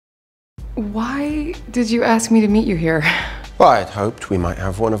Why did you ask me to meet you here? Well, I'd hoped we might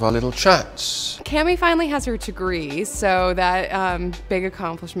have one of our little chats. Cami finally has her degree, so that big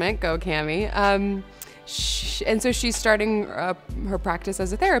accomplishment. Go, Cami. And so she's starting her practice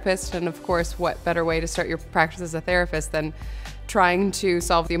as a therapist, and of course, what better way to start your practice as a therapist than trying to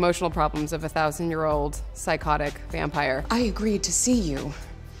solve the emotional problems of a 1,000-year-old psychotic vampire. I agreed to see you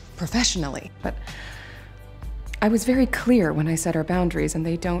professionally. But I was very clear when I set our boundaries, and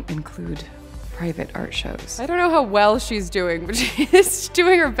they don't include private art shows. I don't know how well she's doing, but she is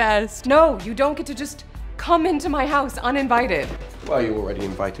doing her best. No, you don't get to just come into my house uninvited. Well, you already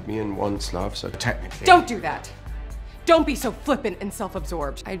invited me in once, love, so technically... Don't do that. Don't be so flippant and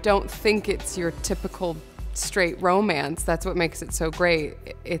self-absorbed. I don't think it's your typical straight romance. That's what makes it so great.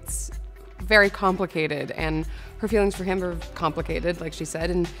 It's very complicated, and her feelings for him are complicated, like she said,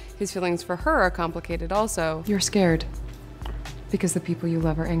 and his feelings for her are complicated also. You're scared because the people you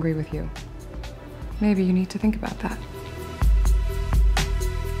love are angry with you. Maybe you need to think about that.